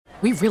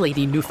We really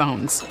need new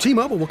phones.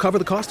 T-Mobile will cover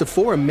the cost of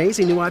 4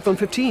 amazing new iPhone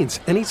 15s,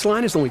 and each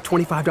line is only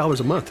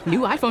 $25 a month. New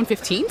iPhone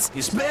 15s?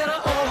 It's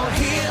better over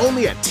here.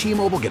 Only at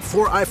T-Mobile, get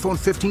 4 iPhone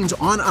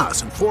 15s on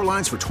us and 4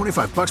 lines for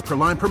 $25 per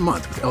line per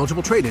month with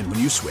eligible trade-in when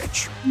you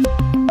switch.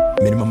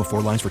 Minimum of 4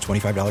 lines for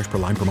 $25 per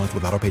line per month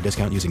with autopay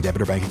discount using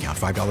debit or bank account.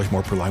 $5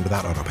 more per line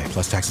without autopay,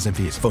 plus taxes and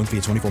fees. Phone fee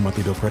at 24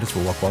 monthly bill credits for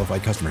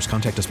well-qualified customers.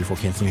 Contact us before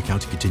canceling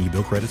account to continue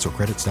bill credits or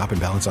credit stop and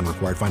balance on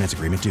required finance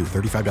agreement due.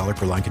 $35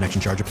 per line connection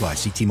charge applies.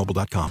 See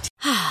T-Mobile.com.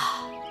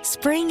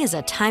 Spring is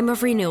a time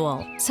of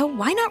renewal, so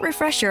why not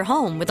refresh your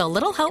home with a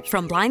little help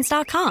from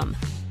Blinds.com?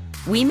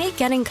 We make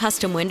getting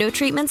custom window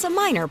treatments a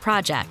minor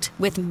project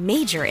with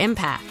major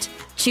impact.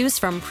 Choose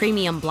from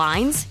premium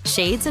blinds,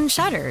 shades, and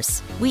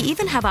shutters. We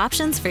even have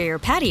options for your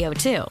patio,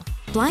 too.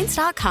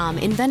 Blinds.com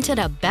invented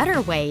a better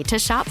way to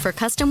shop for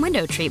custom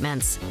window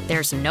treatments.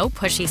 There's no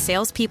pushy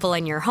salespeople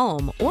in your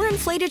home or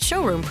inflated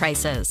showroom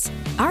prices.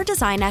 Our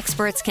design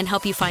experts can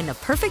help you find the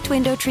perfect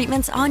window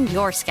treatments on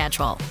your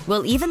schedule.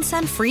 We'll even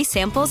send free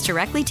samples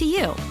directly to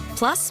you.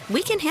 Plus,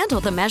 we can handle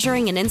the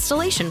measuring and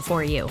installation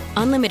for you.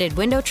 Unlimited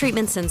window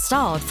treatments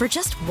installed for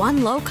just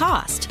one low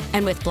cost.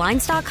 And with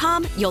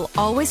Blinds.com, you'll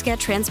always get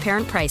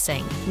transparent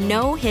pricing.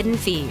 No hidden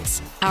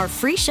fees. Our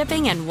free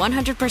shipping and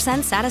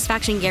 100%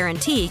 satisfaction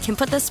guarantee can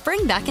put the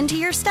spring back into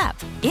your step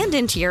and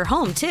into your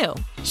home, too.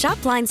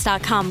 Shop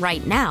Blinds.com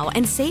right now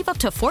and save up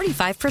to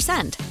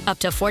 45%. Up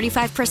to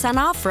 45%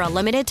 off for a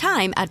limited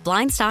time at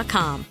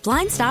Blinds.com.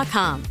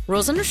 Blinds.com.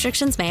 Rules and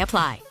restrictions may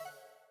apply.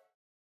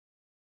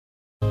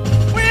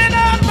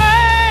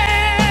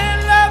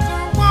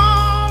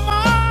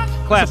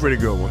 Class. Pretty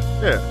good one.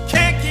 Yeah.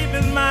 Can't keep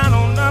his mind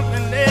on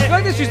nothing. I feel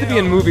like this used to be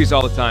in movies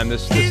all the time,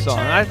 this song.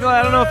 I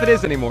don't know if it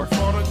is anymore.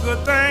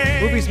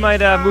 Movies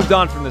might have moved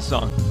on from this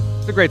song.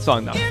 It's a great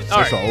song, though. It's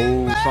an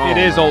old song. It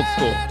is old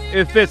school.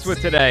 It fits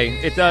with today.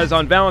 It does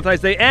on Valentine's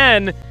Day.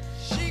 And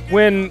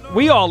when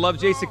we all love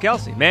Jason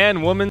Kelce.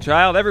 Man, woman,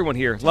 child, everyone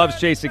here loves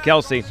Jason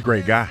Kelce. He's a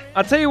great guy.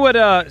 I'll tell you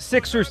what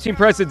Sixers team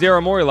president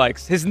Daryl Morey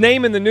likes. His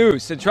name in the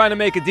news and trying to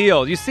make a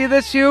deal. You see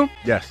this, Hugh?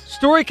 Yes.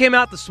 Story came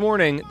out this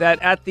morning that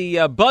at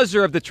the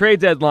buzzer of the trade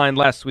deadline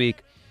last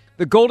week,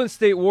 the Golden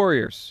State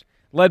Warriors,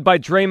 led by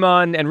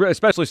Draymond and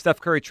especially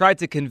Steph Curry, tried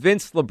to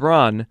convince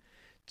LeBron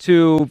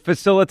to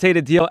facilitate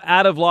a deal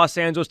out of Los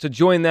Angeles to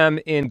join them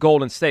in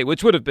Golden State,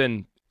 which would have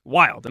been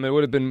wild. I mean, it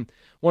would have been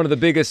one of the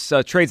biggest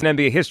trades in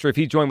NBA history if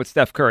he joined with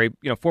Steph Curry.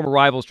 You know, former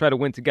rivals try to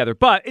win together.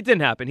 But it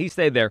didn't happen. He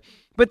stayed there.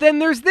 But then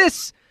there's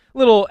this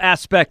little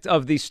aspect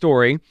of the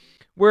story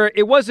where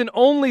it wasn't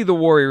only the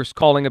Warriors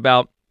calling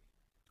about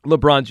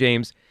LeBron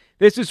James.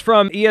 This is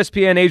from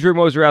ESPN, Adrian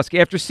Wojnarowski.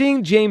 After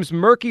seeing James'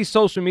 murky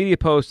social media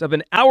post of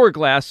an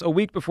hourglass a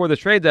week before the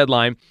trade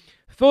deadline,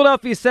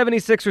 Philadelphia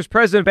 76ers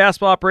president of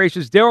basketball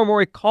operations Daryl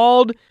Morey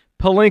called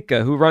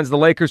Pelinka, who runs the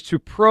Lakers, to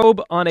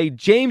probe on a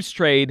James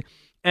trade,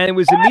 and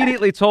was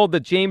immediately told that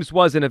James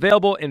wasn't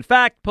available. In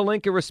fact,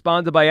 Pelinka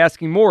responded by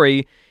asking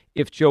Morey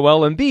if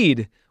Joel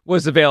Embiid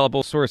was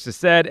available, sources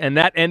said, and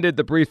that ended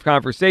the brief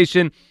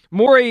conversation.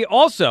 Morey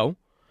also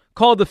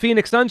called the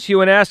Phoenix Suns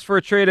and asked for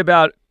a trade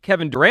about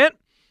Kevin Durant,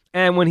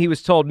 and when he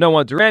was told no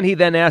on Durant, he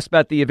then asked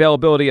about the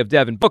availability of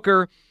Devin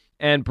Booker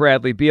and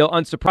Bradley Beal.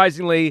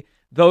 Unsurprisingly,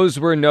 those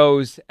were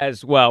no's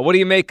as well. What do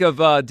you make of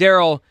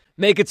Daryl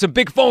making some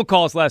big phone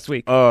calls last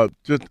week?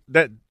 Just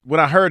that when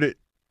I heard it,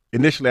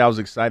 initially I was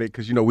excited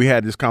because, you know, we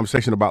had this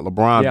conversation about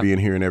LeBron being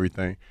here and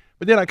everything.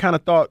 But then I kind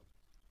of thought,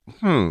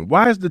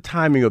 why is the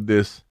timing of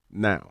this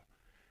now?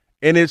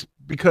 And it's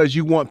because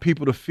you want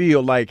people to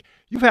feel like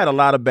you've had a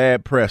lot of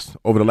bad press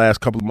over the last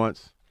couple of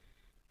months.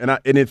 And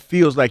it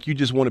feels like you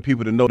just wanted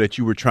people to know that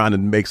you were trying to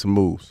make some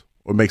moves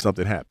or make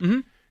something happen. Mm-hmm.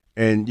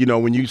 And, you know,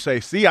 when you say,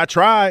 see, I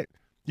tried,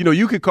 you know,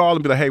 you could call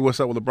and be like, hey,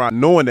 what's up with LeBron,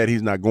 knowing that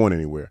he's not going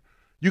anywhere.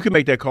 You can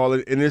make that call,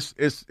 and it's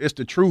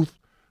the truth.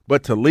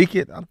 But to leak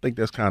it, I think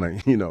that's kind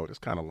of, that's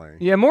kind of lame.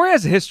 Yeah, Morey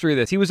has a history of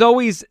this. He was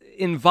always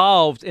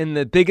involved in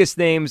the biggest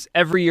names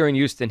every year in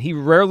Houston. He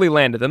rarely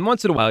landed them.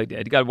 Once in a while he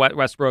did. He got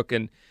Westbrook,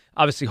 and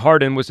obviously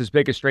Harden was his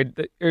biggest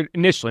trade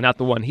initially, not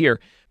the one here.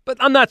 But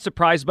I'm not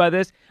surprised by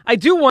this. I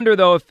do wonder,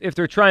 though, if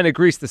they're trying to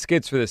grease the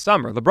skids for this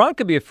summer. LeBron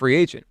could be a free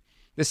agent.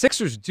 The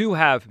Sixers do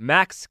have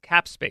max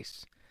cap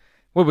space.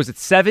 What was it,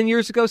 7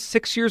 years ago,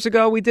 6 years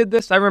ago we did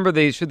this? I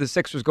remember should the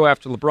Sixers go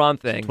after LeBron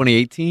thing.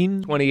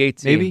 2018?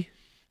 2018. Maybe?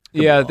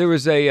 Yeah, there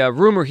was a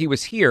rumor he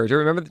was here. Do you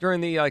remember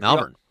during the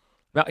Malvern?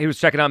 He was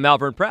checking out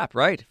Malvern Prep,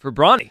 right? For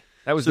Bronny.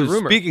 That was the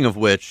rumor. Speaking of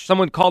which,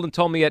 someone called and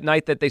told me at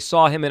night that they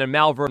saw him in a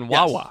Malvern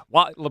Wawa.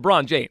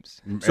 LeBron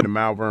James. In a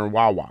Malvern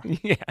Wawa.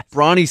 Yes.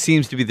 Bronny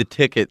seems to be the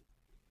ticket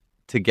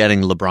to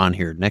getting LeBron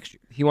here next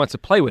year. He wants to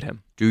play with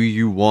him. Do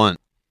you want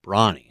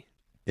Bronny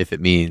if it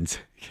means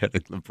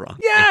getting LeBron?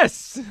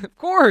 Yes, of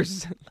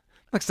course. I'm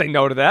not say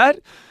no to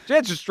that.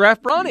 Just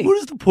draft Bronny. What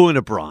is the point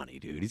of Bronny,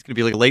 dude? He's going to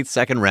be like a late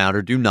second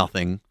rounder, do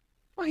nothing.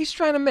 Well, he's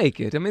trying to make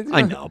it.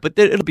 I know, but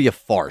it'll be a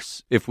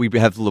farce if we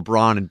have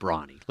LeBron and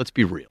Bronny. Let's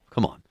be real.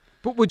 Come on.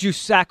 But would you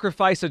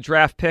sacrifice a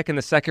draft pick in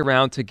the second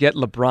round to get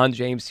LeBron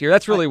James here?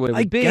 That's really what it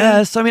would be. I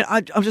guess. I mean,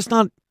 I'm just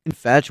not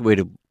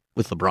infatuated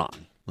with LeBron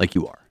like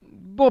you are.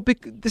 Well,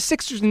 the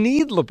Sixers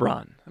need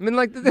LeBron. I mean,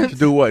 like to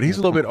do what? He's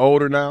a little bit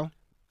older now.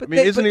 But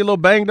isn't he a little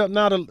banged up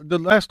now? The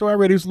last story I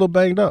read, he was a little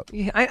banged up.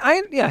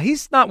 Yeah,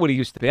 he's not what he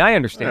used to be. I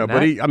understand that.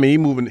 But he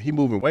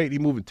moving weight. He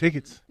moving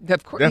tickets.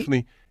 Of course,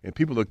 definitely, and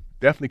people will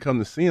definitely come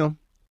to see him.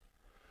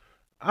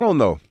 I don't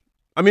know.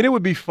 I mean, it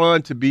would be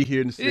fun to be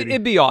here in the city.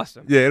 It'd be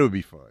awesome. Yeah, it would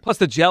be fun. Plus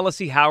the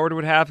jealousy Howard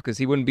would have because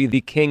he wouldn't be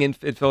the king in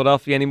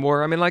Philadelphia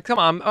anymore. I mean, like, come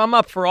on, I'm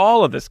up for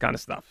all of this kind of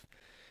stuff.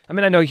 I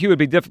mean, I know he would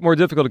be more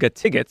difficult to get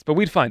tickets, but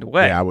we'd find a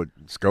way. Yeah,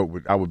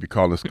 I would be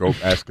calling Scope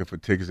asking for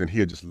tickets, and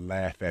he'd just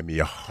laugh at me,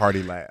 a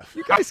hearty laugh.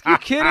 You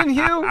kidding,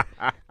 Hugh?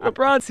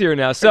 LeBron's here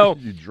now. So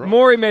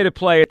Morey made a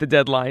play at the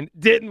deadline.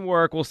 Didn't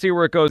work. We'll see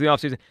where it goes in the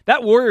offseason.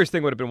 That Warriors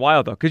thing would have been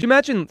wild, though. Could you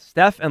imagine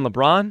Steph and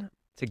LeBron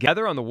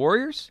together on the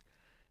Warriors?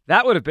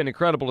 That would have been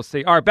incredible to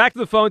see. All right, back to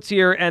the phones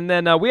here, and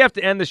then we have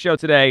to end the show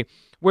today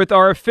with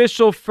our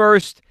official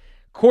first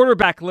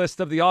quarterback list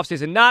of the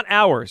offseason. Not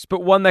ours,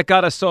 but one that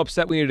got us so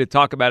upset we needed to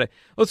talk about it.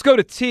 Let's go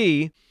to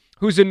T,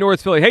 who's in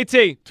North Philly. Hey,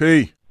 T.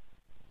 T.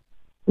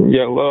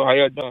 Yeah, hello. How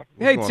y'all doing?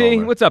 Hey,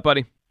 T. What's up,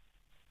 buddy?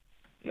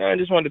 No, I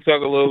just wanted to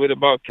talk a little bit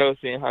about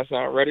Kelsey and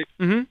Hassan Reddick.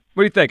 Mm-hmm.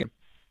 What are you thinking?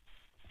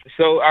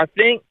 So I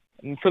think,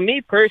 for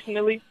me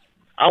personally,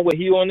 I'm with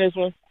you on this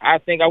one. I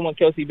think I want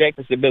Kelsey back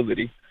for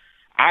stability.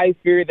 I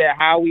fear that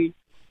Howie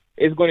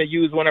is going to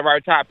use one of our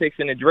top picks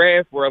in the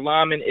draft for a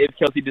lineman if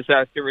Kelsey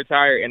decides to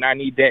retire, and I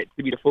need that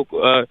to be the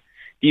focal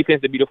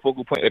defense to be the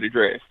focal point of the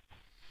draft.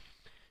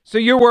 So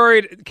you're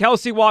worried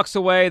Kelsey walks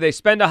away, they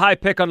spend a high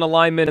pick on the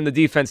lineman, and the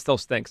defense still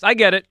stinks. I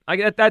get it. I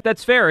get that.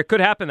 That's fair. It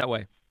could happen that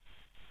way.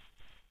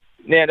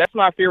 Yeah, that's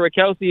my fear with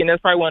Kelsey, and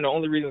that's probably one of the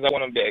only reasons I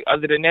want him back.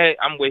 Other than that,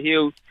 I'm with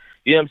Hughes.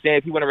 You know what I'm saying?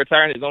 If he want to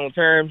retire on his own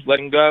terms, let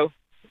him go.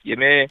 Yeah,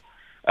 man.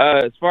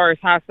 As far as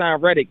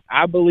Hassan Reddick,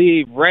 I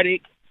believe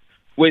Reddick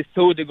was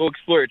told to go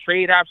explore a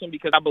trade option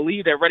because I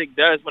believe that Reddick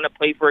does want to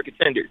play for a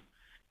contender.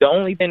 The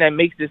only thing that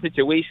makes this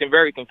situation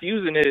very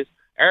confusing is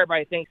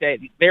everybody thinks that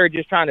they're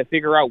just trying to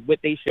figure out what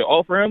they should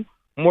offer him,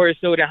 more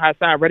so than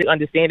Hassan Reddick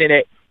understanding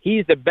that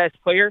he's the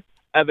best player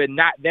of a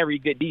not very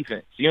good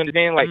defense. You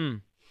understand? Like,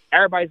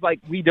 everybody's like,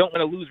 we don't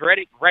want to lose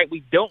Reddick, right?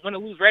 We don't want to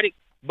lose Reddick,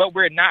 but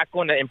we're not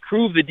going to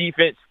improve the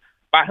defense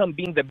by him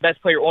being the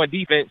best player on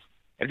defense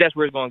if that's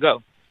where it's going to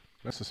go.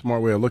 That's a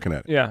smart way of looking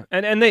at it. Yeah,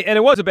 and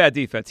it was a bad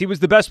defense. He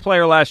was the best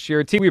player last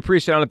year. Team we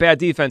appreciate on a bad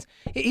defense.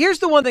 Here's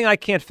the one thing I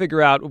can't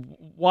figure out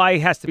why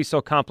it has to be so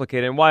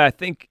complicated and why I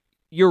think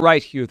you're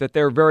right, Hugh, that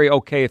they're very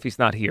okay if he's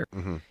not here.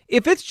 Mm-hmm.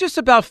 If it's just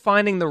about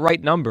finding the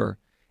right number,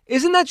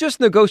 isn't that just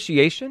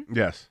negotiation?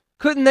 Yes.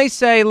 Couldn't they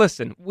say,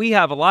 listen, we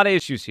have a lot of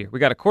issues here. We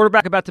got a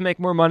quarterback about to make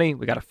more money.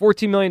 We got a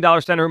 $14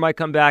 million center who might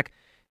come back.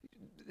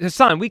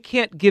 Hassan, we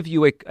can't give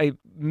you a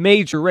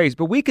major raise,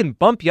 but we can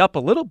bump you up a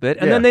little bit,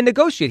 and then they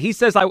negotiate. He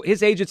says,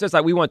 his agent says,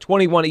 we want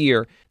 21 a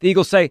year. The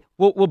Eagles say,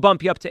 we'll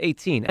bump you up to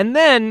 18. And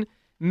then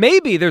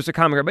maybe there's a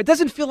common ground, but it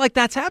doesn't feel like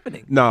that's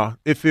happening. No,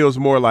 it feels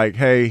more like,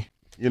 hey,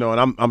 and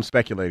I'm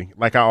speculating,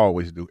 like I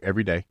always do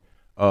every day.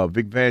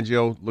 Vic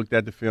Fangio looked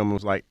at the film and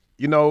was like,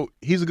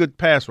 he's a good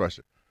pass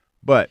rusher,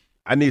 but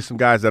I need some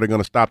guys that are going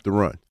to stop the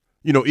run.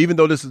 Even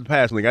though this is a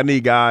passing league, I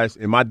need guys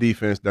in my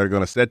defense that are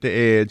going to set the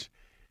edge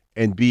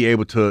and be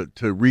able to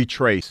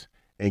retrace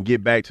and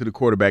get back to the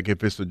quarterback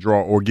if it's a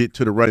draw or get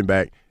to the running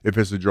back if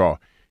it's a draw.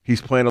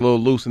 He's playing a little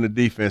loose in the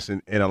defense,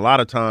 and a lot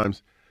of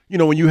times,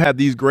 when you have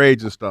these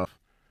grades and stuff,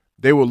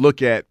 they will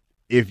look at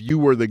if you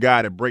were the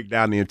guy to break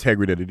down the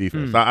integrity of the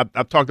defense.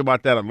 I've talked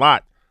about that a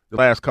lot the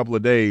last couple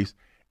of days,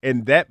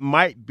 and that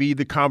might be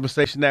the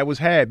conversation that was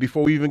had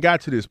before we even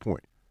got to this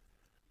point.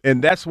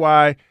 And that's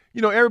why,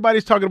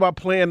 everybody's talking about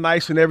playing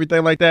nice and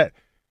everything like that.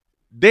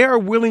 They are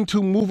willing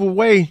to move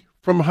away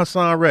from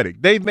Hassan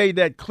Reddick. They've made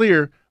that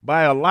clear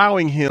by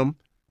allowing him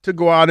to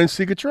go out and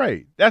seek a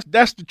trade.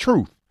 That's the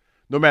truth.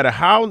 No matter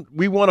how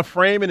we want to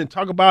frame it and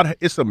talk about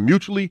it's a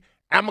mutually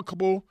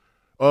amicable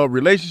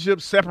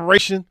relationship,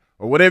 separation,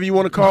 or whatever you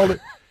want to call it,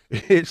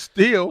 it's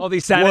still all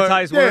these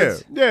sanitized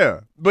words.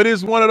 Yeah. But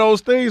it's one of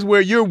those things where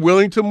you're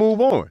willing to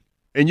move on.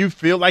 And you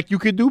feel like you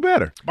could do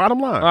better, bottom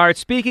line. All right,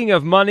 speaking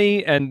of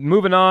money and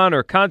moving on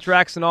or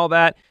contracts and all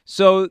that,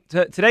 so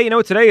today,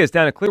 what today is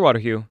down at Clearwater,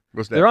 Hugh?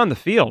 What's that? They're on the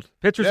field.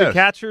 Pitchers and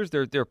catchers,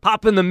 they're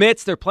popping the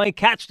mitts, they're playing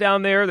catch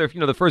down there. They're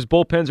the first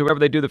bullpens or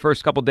whatever they do the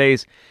first couple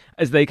days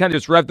as they kind of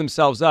just rev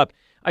themselves up.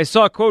 I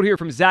saw a quote here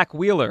from Zach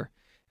Wheeler,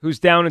 who's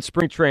down in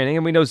spring training,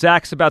 and we know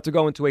Zach's about to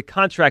go into a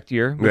contract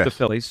year with the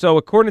Phillies. So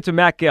according to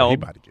Matt Gelb, he's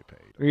about to get paid.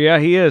 Yeah,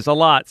 he is, a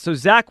lot. So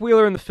Zach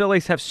Wheeler and the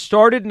Phillies have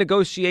started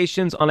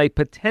negotiations on a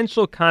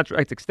potential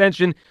contract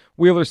extension.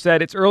 Wheeler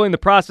said, it's early in the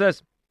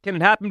process. Can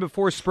it happen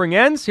before spring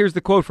ends? Here's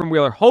the quote from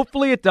Wheeler.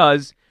 Hopefully it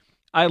does.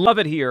 I love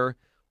it here.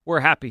 We're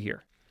happy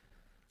here.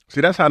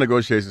 See, that's how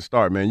negotiations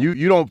start, man.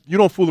 You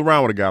don't fool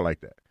around with a guy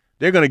like that.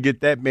 They're going to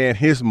get that man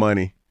his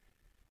money.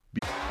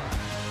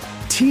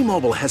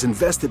 T-Mobile has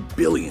invested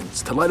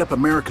billions to light up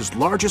America's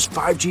largest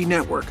 5G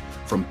network,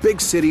 from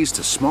big cities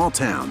to small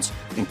towns,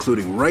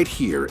 including right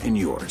here in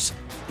yours.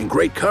 And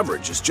great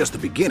coverage is just the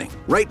beginning.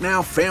 Right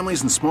now,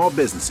 families and small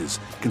businesses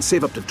can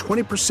save up to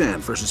 20%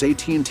 versus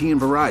AT&T and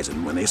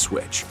Verizon when they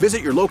switch.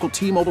 Visit your local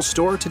T-Mobile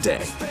store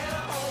today.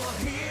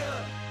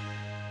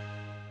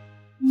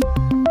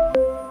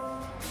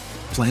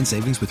 Plan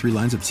savings with 3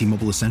 lines of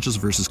T-Mobile Essentials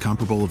versus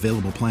comparable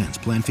available plans.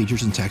 Plan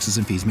features and taxes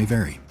and fees may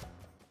vary.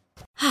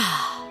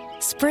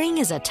 Spring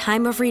is a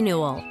time of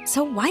renewal,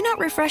 so why not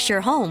refresh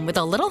your home with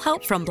a little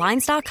help from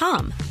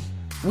Blinds.com?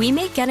 We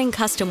make getting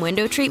custom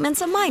window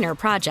treatments a minor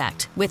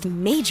project with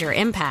major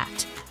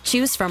impact.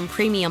 Choose from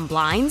premium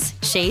blinds,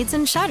 shades,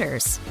 and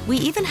shutters. We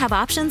even have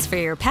options for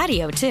your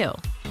patio, too.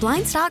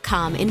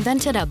 Blinds.com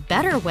invented a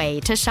better way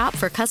to shop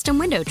for custom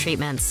window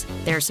treatments.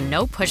 There's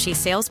no pushy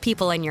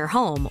salespeople in your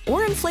home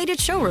or inflated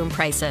showroom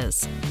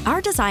prices.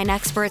 Our design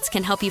experts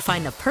can help you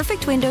find the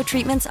perfect window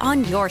treatments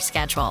on your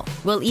schedule.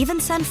 We'll even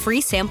send free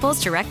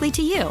samples directly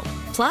to you.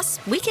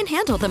 Plus, we can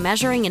handle the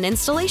measuring and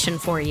installation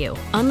for you.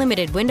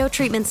 Unlimited window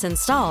treatments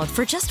installed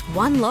for just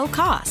one low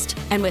cost.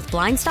 And with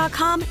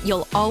Blinds.com,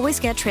 you'll always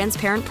get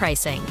transparent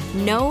pricing.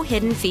 No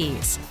hidden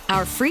fees.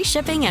 Our free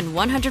shipping and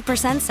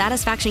 100%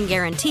 satisfaction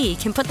guarantee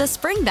can put the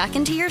spring back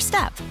into your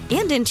step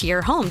and into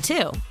your home,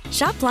 too.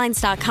 Shop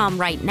Blinds.com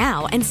right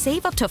now and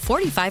save up to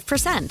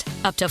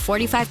 45%. Up to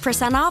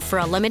 45% off for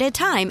a limited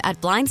time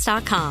at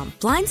Blinds.com.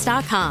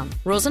 Blinds.com.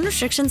 Rules and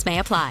restrictions may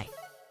apply.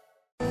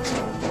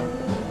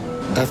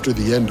 After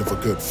the end of a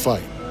good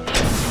fight,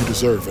 you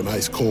deserve an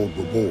ice-cold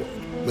reward.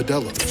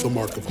 Modelo is the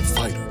mark of a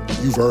fighter.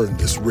 You've earned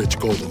this rich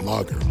golden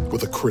lager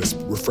with a crisp,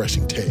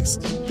 refreshing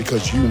taste.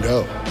 Because you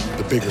know,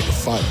 the bigger the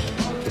fight,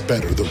 the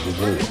better the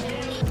reward.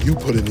 You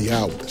put in the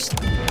hours,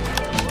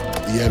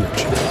 the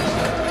energy,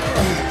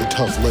 the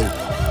tough labor.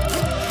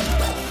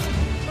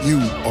 You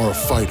are a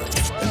fighter,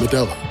 and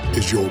Modelo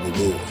is your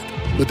reward.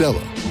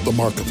 Modelo, the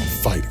mark of a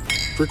fighter.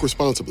 Drink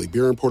responsibly.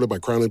 Beer imported by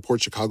Crown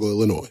Imports, Chicago,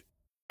 Illinois.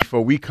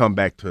 Before we come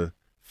back to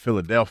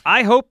Philadelphia.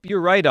 I hope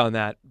you're right on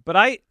that, but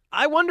I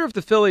wonder if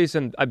the Phillies,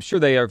 and I'm sure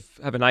they have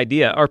an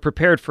idea, are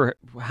prepared for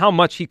how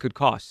much he could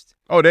cost.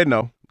 Oh, they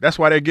know. That's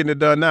why they're getting it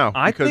done now.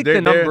 I think the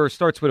number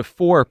starts with a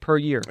 4 per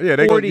year. Yeah,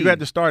 you got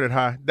to start it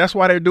high. That's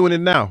why they're doing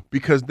it now,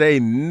 because they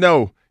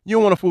know you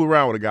don't want to fool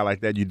around with a guy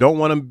like that. You don't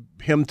want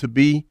him to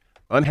be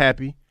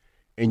unhappy,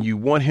 and you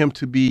want him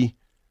to be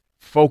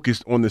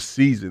focused on the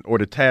season or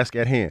the task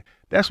at hand.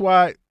 That's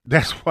why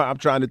I'm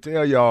trying to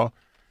tell y'all,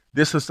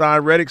 this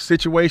Hassan Reddick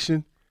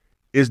situation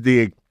is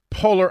the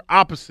polar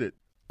opposite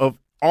of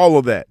all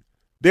of that.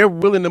 They're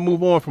willing to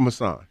move on from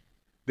Hassan.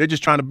 They're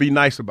just trying to be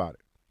nice about it.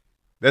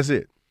 That's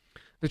it.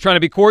 They're trying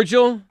to be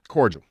cordial?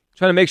 Cordial.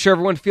 Trying to make sure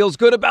everyone feels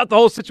good about the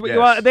whole situation.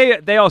 Yes. Well,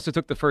 they also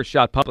took the first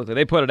shot publicly.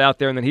 They put it out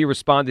there, and then he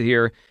responded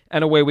here,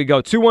 and away we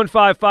go.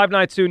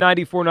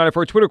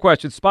 215-592-9494. Twitter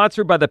question,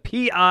 sponsored by the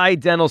PI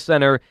Dental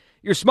Center.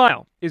 Your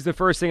smile is the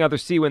first thing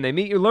others see when they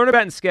meet you. Learn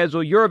about and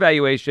schedule your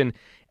evaluation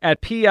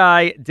at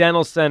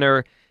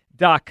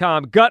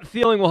PIDentalCenter.com. Gut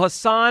feeling, will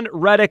Hassan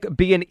Reddick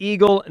be an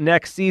Eagle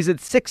next season?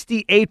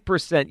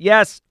 68%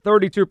 yes,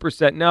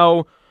 32%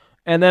 no.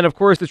 And then, of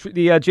course,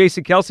 the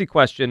Jason Kelce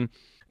question.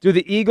 Do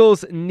the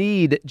Eagles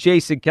need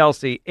Jason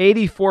Kelce?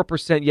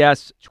 84%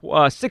 yes,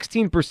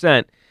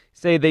 16%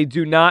 say they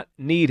do not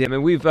need him.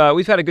 And we've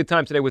had a good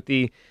time today with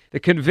the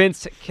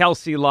convinced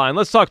Kelce line.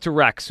 Let's talk to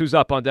Rex, who's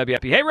up on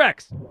WIP. Hey,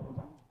 Rex.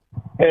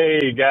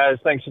 Hey, guys.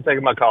 Thanks for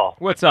taking my call.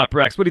 What's up,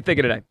 Rex? What are you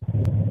thinking today?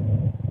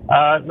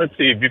 Let's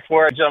see.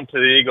 Before I jump to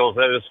the Eagles,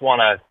 I just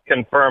want to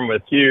confirm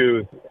with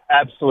you,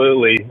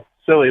 absolutely,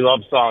 Silly Love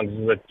Songs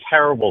is a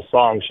terrible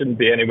song. Shouldn't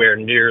be anywhere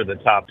near the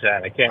top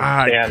 10. I can't stand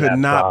that song. I could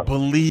not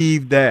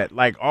believe that.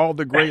 Like all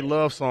the great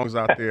love songs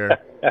out there,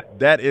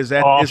 that is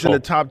it's in the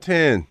top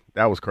 10.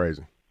 That was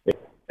crazy.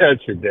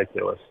 It's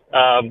ridiculous.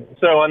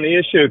 So on the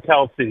issue of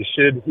Kelce,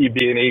 should he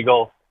be an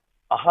Eagle?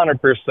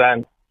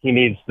 100% he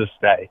needs to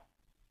stay.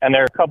 And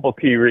there are a couple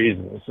key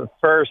reasons. The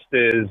first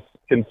is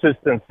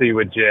consistency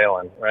with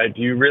Jalen, right?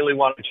 Do you really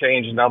want to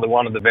change another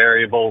one of the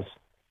variables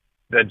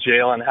that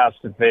Jalen has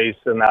to face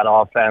in that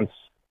offense,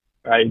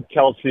 right?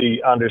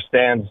 Kelce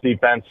understands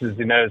defenses.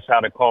 He knows how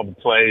to call the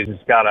plays.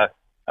 He's got a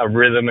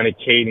rhythm and a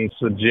cadence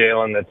with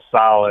Jalen that's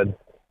solid.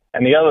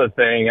 And the other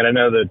thing, and I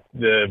know that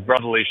the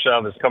brotherly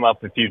shove has come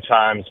up a few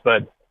times,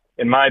 but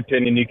in my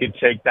opinion, you could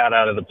take that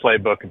out of the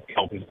playbook if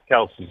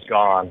Kelce's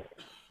gone.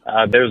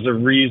 There's a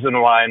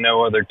reason why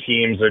no other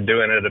teams are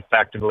doing it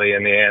effectively,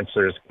 and the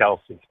answer is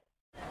Kelce.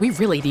 We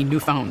really need new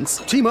phones.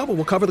 T-Mobile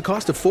will cover the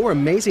cost of 4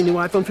 amazing new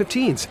iPhone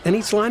 15s, and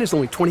each line is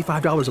only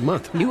 $25 a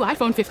month. New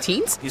iPhone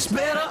 15s? It's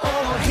better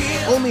over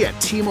here. Only at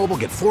T-Mobile,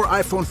 get 4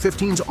 iPhone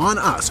 15s on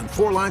us and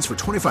 4 lines for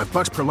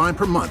 $25 per line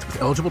per month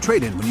with eligible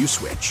trade-in when you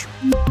switch.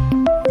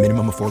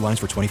 Minimum of 4 lines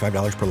for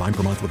 $25 per line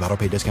per month with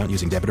autopay discount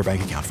using debit or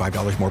bank account.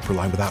 $5 more per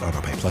line without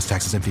autopay, plus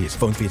taxes and fees.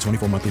 Phone fee at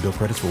 24 monthly bill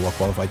credits for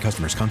well-qualified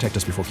customers. Contact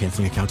us before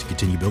canceling account to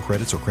continue bill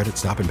credits or credit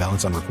stop and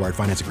balance on required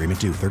finance agreement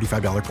due.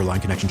 $35 per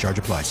line connection charge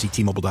applies. See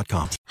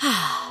T-Mobile.com.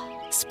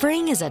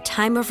 Spring is a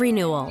time of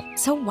renewal,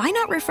 so why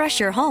not refresh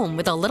your home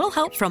with a little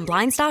help from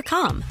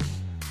Blinds.com?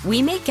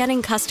 We make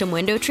getting custom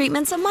window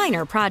treatments a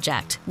minor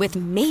project with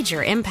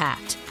major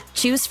impact.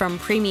 Choose from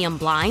premium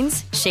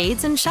blinds,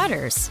 shades, and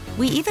shutters.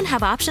 We even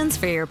have options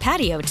for your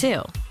patio,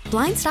 too.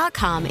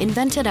 Blinds.com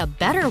invented a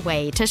better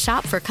way to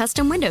shop for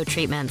custom window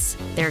treatments.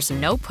 There's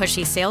no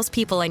pushy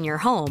salespeople in your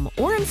home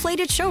or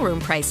inflated showroom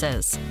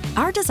prices.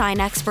 Our design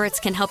experts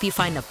can help you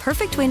find the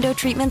perfect window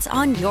treatments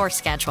on your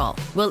schedule.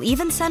 We'll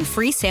even send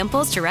free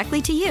samples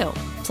directly to you.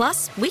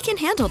 Plus, we can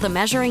handle the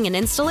measuring and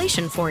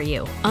installation for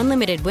you.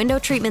 Unlimited window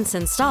treatments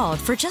installed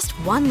for just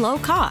one low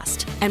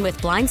cost. And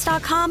with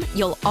Blinds.com,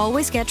 you'll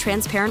always get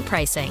transparent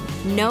pricing.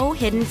 No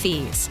hidden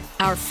fees.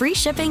 Our free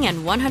shipping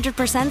and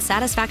 100%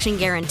 satisfaction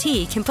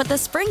guarantee can put the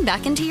spring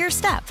back into your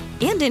step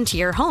and into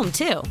your home,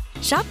 too.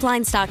 Shop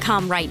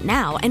Blinds.com right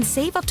now and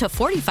save up to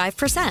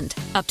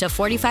 45%. Up to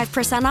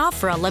 45% off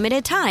for a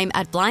limited time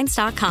at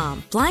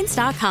Blinds.com.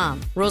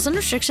 Blinds.com. Rules and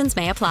restrictions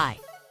may apply.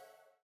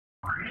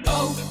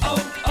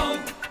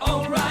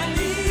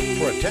 O'Reilly.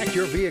 Protect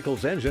your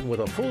vehicle's engine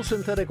with a full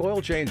synthetic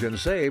oil change and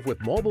save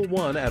with Mobile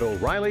One at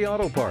O'Reilly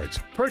Auto Parts.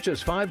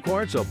 Purchase 5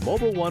 quarts of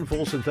Mobile One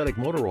full synthetic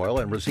motor oil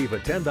and receive a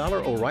 $10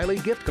 O'Reilly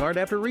gift card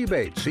after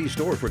rebate. See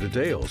store for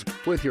details.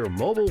 With your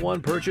Mobile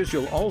One purchase,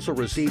 you'll also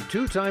receive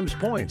 2 times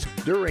points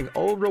during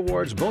O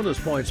Rewards Bonus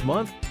Points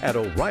Month at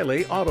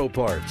O'Reilly Auto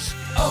Parts.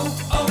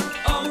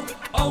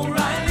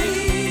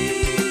 O'Reilly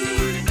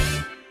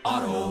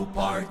Auto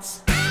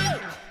Parts.